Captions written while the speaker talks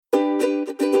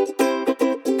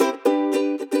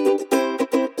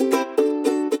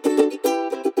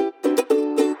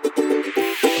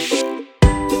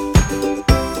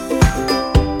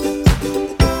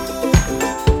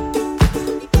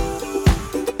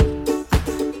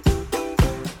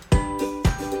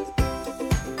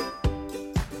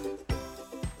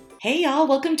Hey y'all,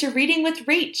 welcome to Reading with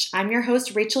Rach. I'm your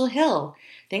host, Rachel Hill.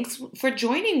 Thanks for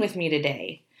joining with me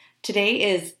today. Today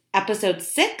is episode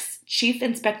 6, Chief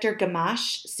Inspector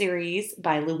Gamache series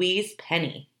by Louise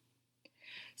Penny.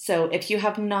 So if you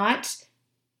have not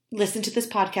listened to this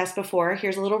podcast before,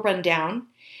 here's a little rundown.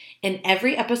 In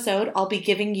every episode, I'll be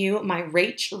giving you my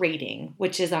Rach rating,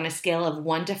 which is on a scale of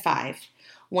 1 to 5.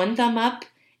 1 thumb up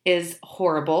is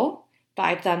horrible.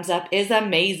 5 thumbs up is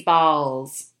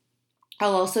amazeballs.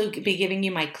 I'll also be giving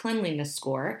you my cleanliness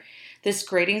score. This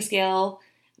grading scale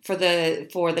for the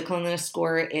cleanliness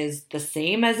score is the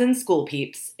same as in School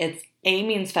Peeps. It's A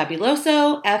means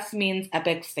fabuloso, F means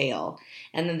epic fail,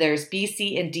 and then there's B,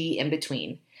 C, and D in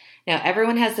between. Now,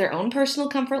 everyone has their own personal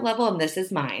comfort level, and this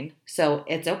is mine. So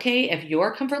it's okay if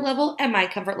your comfort level and my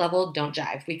comfort level don't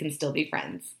jive. We can still be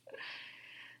friends.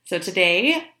 So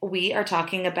today we are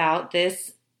talking about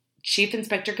this Chief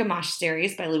Inspector Gamache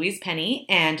series by Louise Penny,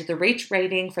 and the Rach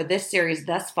rating for this series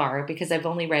thus far, because I've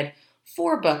only read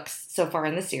 4 books so far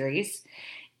in the series,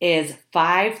 is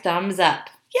 5 thumbs up.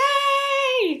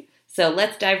 Yay! So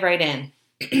let's dive right in.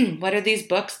 What are these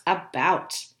books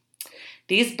about?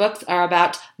 These books are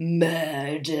about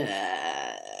murder.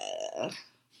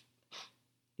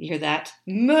 You hear that?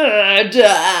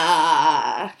 Murder!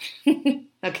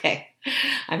 Okay.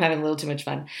 I'm having a little too much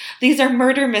fun. These are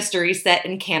murder mysteries set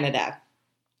in Canada.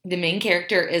 The main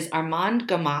character is Armand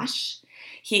Gamache.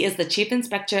 He is the chief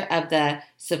inspector of the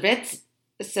Sûreté,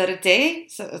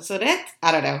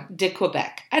 I don't know, de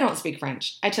Quebec. I don't speak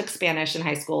French. I took Spanish in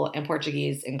high school and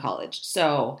Portuguese in college.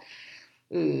 So,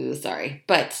 sorry.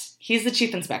 But he's the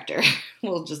chief inspector.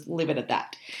 We'll just leave it at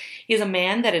that. He's a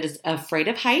man that is afraid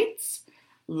of heights,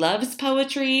 loves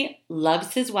poetry,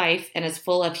 loves his wife, and is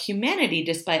full of humanity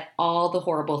despite all the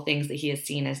horrible things that he has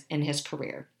seen in his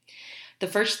career. The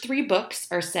first 3 books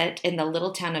are set in the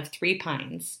little town of Three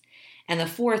Pines, and the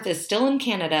 4th is still in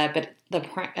Canada, but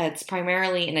it's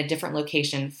primarily in a different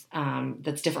location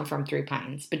that's different from Three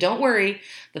Pines. But don't worry,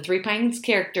 the Three Pines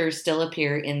characters still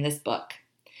appear in this book.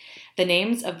 The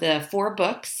names of the 4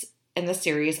 books in the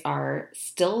series are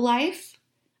Still Life,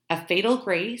 A Fatal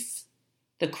Grace,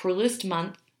 The Cruelest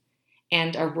Month,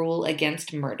 and A Rule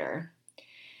Against Murder.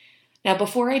 Now,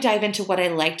 before I dive into what I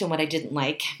liked and what I didn't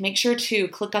like, make sure to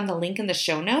click on the link in the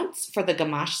show notes for the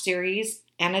Gamache series,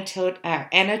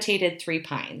 annotated Three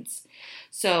Pines.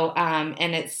 So,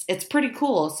 and it's pretty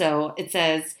cool. So it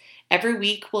says, every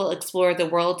week we'll explore the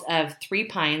world of Three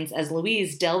Pines as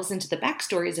Louise delves into the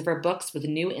backstories of her books with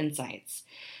new insights.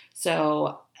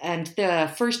 So, and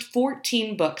the first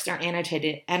 14 books are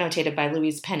annotated by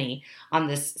Louise Penny on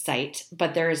this site,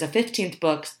 but there is a 15th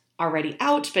book already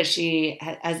out, but she,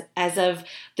 as of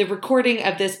the recording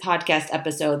of this podcast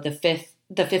episode, the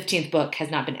 15th book has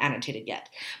not been annotated yet.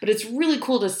 But it's really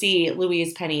cool to see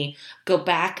Louise Penny go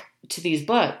back to these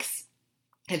books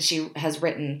that she has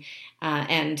written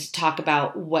and talk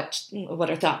about what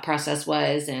her thought process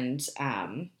was, and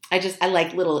I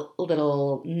like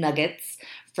little nuggets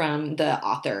from the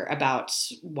author about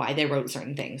why they wrote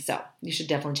certain things. So you should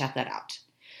definitely check that out.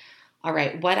 All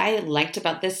right, what I liked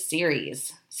about this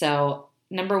series. So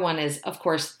number 1 is, of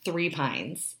course, Three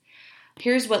Pines.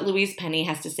 Here's what Louise Penny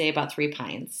has to say about Three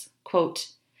Pines. Quote,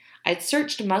 I'd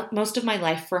searched most of my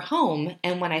life for home,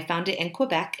 and when I found it in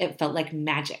Quebec, it felt like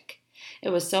magic. It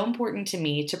was so important to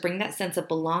me to bring that sense of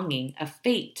belonging, of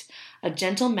fate, a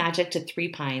gentle magic to Three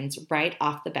Pines right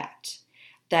off the bat,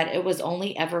 that it was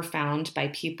only ever found by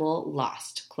people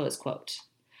lost, close quote.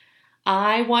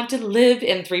 I want to live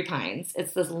in Three Pines.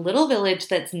 It's this little village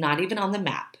that's not even on the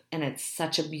map, and it's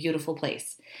such a beautiful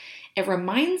place. It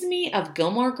reminds me of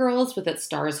Gilmore Girls with its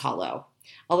Stars Hollow,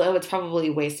 although it's probably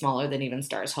way smaller than even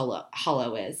Stars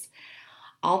Hollow is.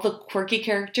 All the quirky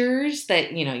characters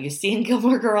that, you see in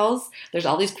Gilmore Girls, there's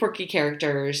all these quirky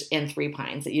characters in Three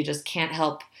Pines that you just can't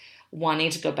help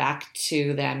wanting to go back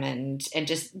to them and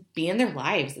just be in their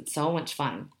lives. It's so much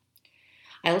fun.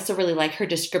 I also really like her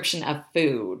description of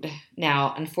food.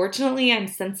 Now, unfortunately, I'm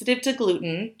sensitive to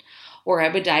gluten, or I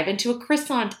would dive into a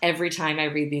croissant every time I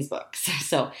read these books.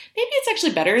 So maybe it's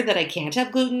actually better that I can't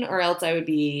have gluten, or else I would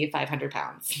be 500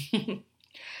 pounds.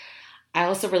 I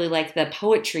also really like the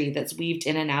poetry that's weaved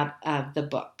in and out of the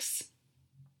books.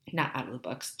 Not out of the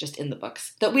books, just in the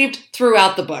books. That weaved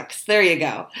throughout the books. There you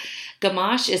go.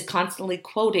 Gamache is constantly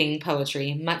quoting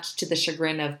poetry, much to the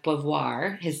chagrin of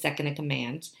Beauvoir, his second in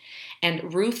command.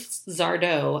 And Ruth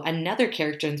Zardot, another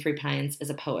character in Three Pines, is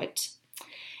a poet.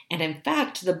 And in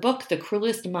fact, the book, The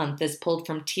Cruelest Month, is pulled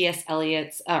from T.S.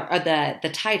 Eliot's,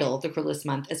 the title, The Cruelest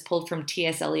Month, is pulled from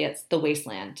T.S. Eliot's The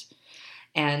Wasteland.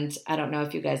 And I don't know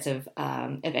if you guys have,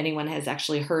 if anyone has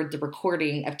actually heard the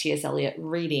recording of T.S. Eliot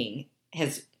reading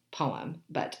his poem,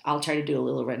 but I'll try to do a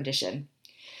little rendition.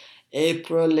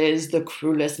 April is the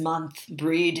cruelest month,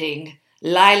 breeding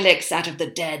lilacs out of the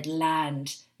dead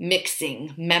land,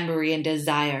 mixing memory and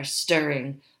desire,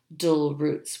 stirring dull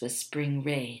roots with spring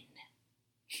rain.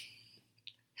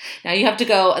 Now you have to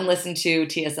go and listen to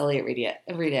T.S. Eliot read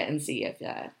it and see if,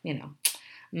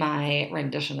 my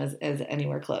rendition is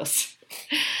anywhere close.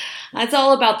 It's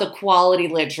all about the quality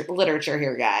literature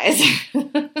here, guys.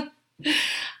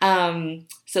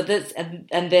 So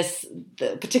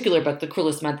the particular book, The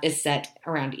Cruelest Month, is set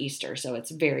around Easter, so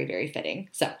it's very, very fitting.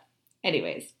 So,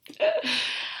 anyways,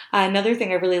 another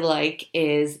thing I really like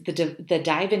is the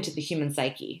dive into the human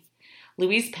psyche.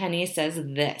 Louise Penny says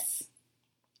this,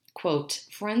 quote,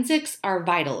 "Forensics are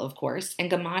vital, of course, and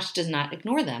Gamache does not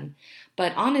ignore them.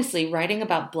 But honestly, writing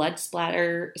about blood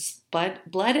spatter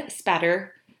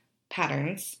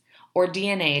patterns or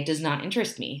DNA does not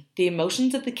interest me. The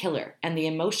emotions of the killer and the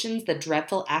emotions the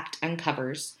dreadful act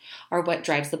uncovers are what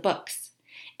drives the books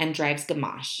and drives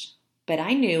Gamache. But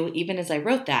I knew, even as I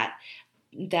wrote that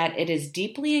it is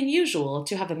deeply unusual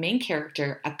to have a main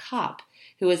character, a cop,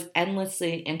 who is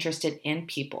endlessly interested in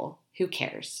people. Who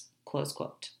cares?" Close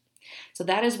quote. So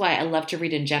that is why I love to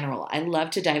read in general. I love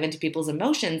to dive into people's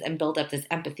emotions and build up this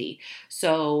empathy.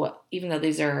 So even though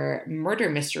these are murder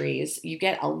mysteries, you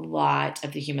get a lot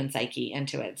of the human psyche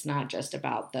into it. It's not just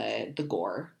about the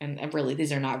gore. And really,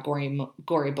 these are not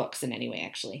gory books in any way,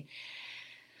 actually.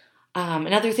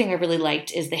 Another thing I really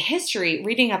liked is the history,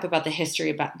 reading up about the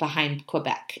history behind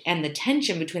Quebec and the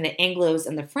tension between the Anglos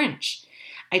and the French.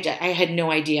 I had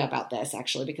no idea about this,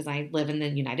 actually, because I live in the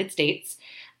United States.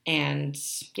 And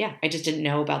yeah, I just didn't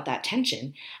know about that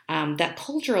tension. That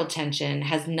cultural tension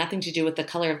has nothing to do with the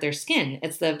color of their skin.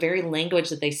 It's the very language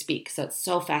that they speak. So it's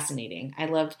so fascinating. I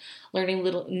love learning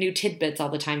little new tidbits all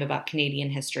the time about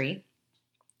Canadian history.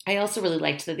 I also really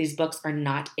liked that these books are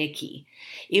not icky.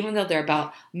 Even though they're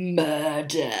about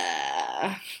murder,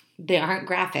 they aren't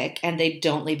graphic and they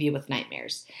don't leave you with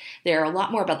nightmares. They're a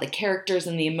lot more about the characters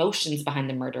and the emotions behind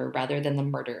the murder rather than the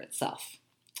murder itself.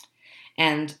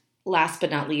 And last but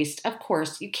not least, of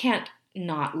course, you can't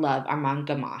not love Armand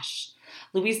Gamache.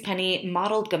 Louise Penny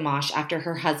modeled Gamache after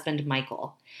her husband,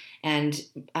 Michael. And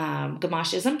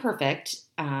Gamache isn't perfect.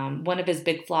 One of his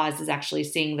big flaws is actually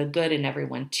seeing the good in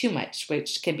everyone too much,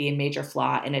 which can be a major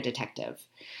flaw in a detective.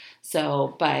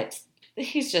 So, but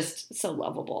he's just so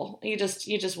lovable. You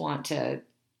just want to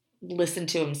listen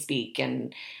to him speak.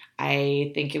 And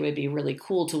I think it would be really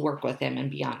cool to work with him and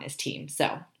be on his team.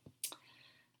 So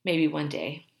maybe one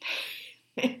day.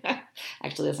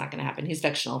 Actually, that's not going to happen. He's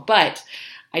fictional, but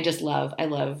I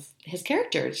love his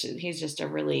character. He's just a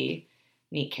really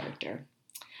neat character.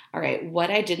 All right, what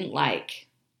I didn't like.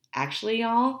 Actually,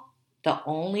 y'all, the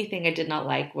only thing I did not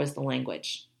like was the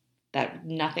language.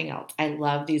 Nothing else. I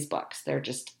love these books. They're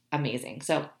just amazing.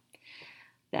 So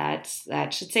that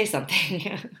should say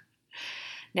something.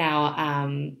 Now,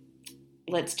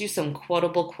 let's do some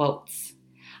quotable quotes.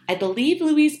 I believe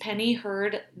Louise Penny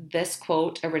heard this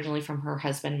quote originally from her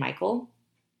husband, Michael,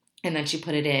 and then she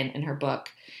put it in her book,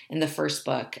 in the first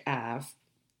book, Armand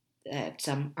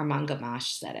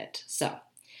Gamache said it. So,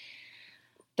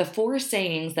 the 4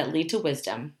 sayings that lead to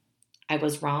wisdom: I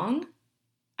was wrong,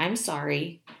 I'm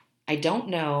sorry, I don't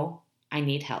know, I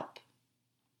need help.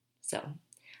 So,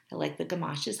 I like that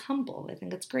Gamache is humble. I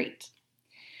think it's great.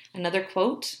 Another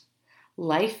quote: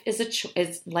 life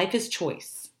is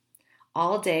choice.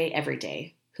 All day, every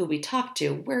day, who we talk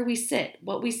to, where we sit,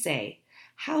 what we say,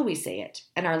 how we say it,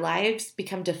 and our lives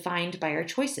become defined by our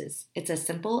choices. It's as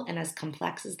simple and as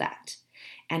complex as that,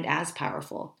 and as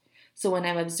powerful. So when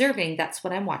I'm observing, that's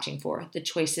what I'm watching for, the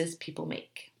choices people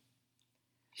make.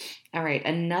 All right,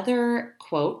 another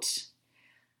quote.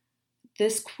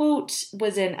 This quote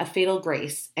was in A Fatal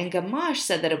Grace, and Gamache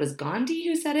said that it was Gandhi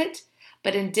who said it,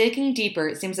 but in digging deeper,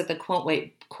 it seems that the quote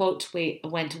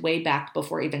went way back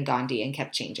before even Gandhi and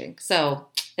kept changing. So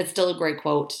it's still a great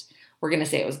quote. We're going to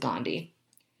say it was Gandhi.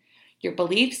 Your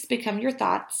beliefs become your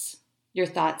thoughts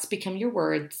become your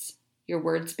words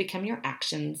become your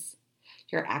actions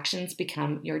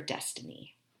become your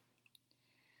destiny.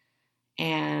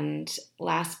 And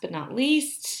last but not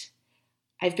least,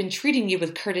 I've been treating you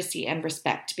with courtesy and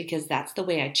respect because that's the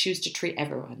way I choose to treat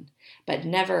everyone, but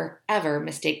never, ever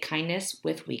mistake kindness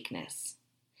with weakness.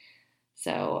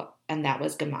 So, and that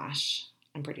was Gamache,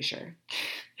 I'm pretty sure.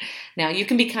 Now, you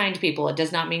can be kind to people. It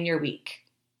does not mean you're weak.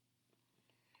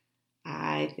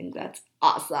 I think that's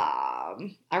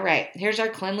awesome. All right, here's our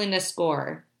cleanliness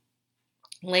score.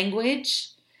 Language,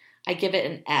 I give it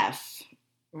an F.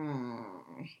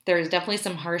 There is definitely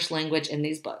some harsh language in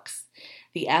these books.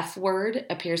 The F word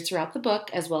appears throughout the book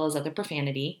as well as other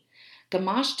profanity.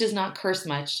 Gamache does not curse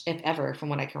much, if ever, from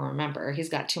what I can remember. He's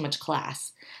got too much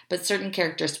class. But certain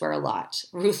characters swear a lot.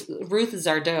 Ruth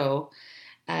Zardot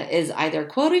is either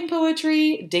quoting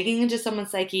poetry, digging into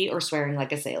someone's psyche, or swearing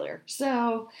like a sailor.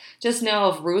 So just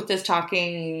know if Ruth is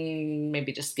talking,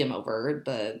 maybe just skim over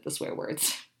the swear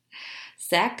words.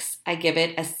 Sex, I give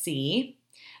it a C.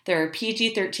 There are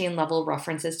PG-13 level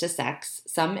references to sex,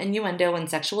 some innuendo and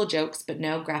sexual jokes, but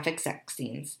no graphic sex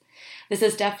scenes. This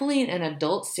is definitely an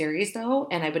adult series, though,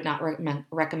 and I would not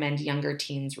recommend younger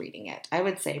teens reading it. I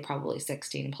would say probably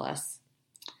 16 plus.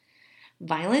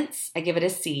 Violence, I give it a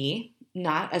C.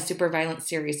 Not a super violent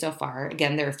series so far.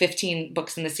 Again, there are 15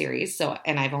 books in the series,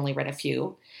 and I've only read a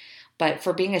few. But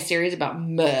for being a series about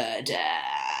murder,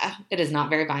 it is not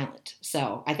very violent.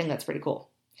 So I think that's pretty cool.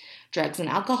 Drugs and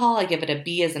alcohol, I give it a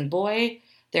B as in boy.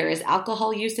 There is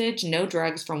alcohol usage, no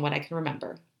drugs from what I can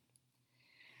remember.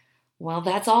 Well,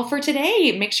 that's all for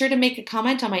today. Make sure to make a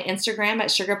comment on my Instagram at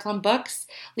SugarPlumBooks.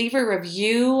 Leave a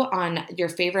review on your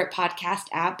favorite podcast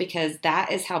app because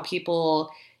that is how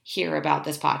people hear about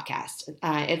this podcast.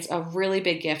 It's a really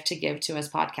big gift to give to us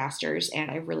podcasters,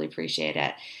 and I really appreciate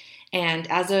it. And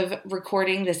as of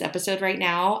recording this episode right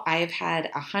now, I've had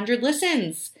 100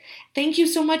 listens. Thank you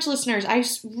so much, listeners. I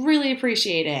really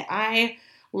appreciate it. I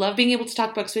love being able to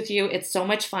talk books with you. It's so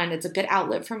much fun. It's a good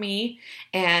outlet for me.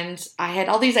 And I had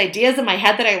all these ideas in my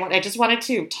head that I just wanted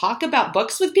to talk about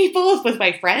books with people, with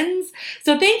my friends.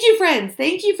 So thank you, friends.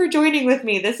 Thank you for joining with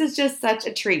me. This is just such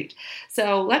a treat.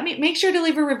 So make sure to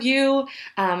leave a review.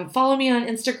 Follow me on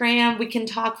Instagram. We can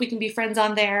talk. We can be friends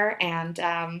on there.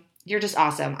 And you're just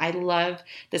awesome. I love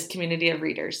this community of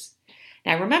readers.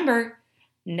 Now remember,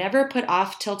 never put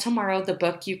off till tomorrow the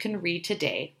book you can read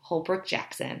today. Holbrook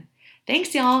Jackson.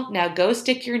 Thanks, y'all. Now go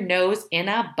stick your nose in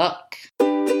a book.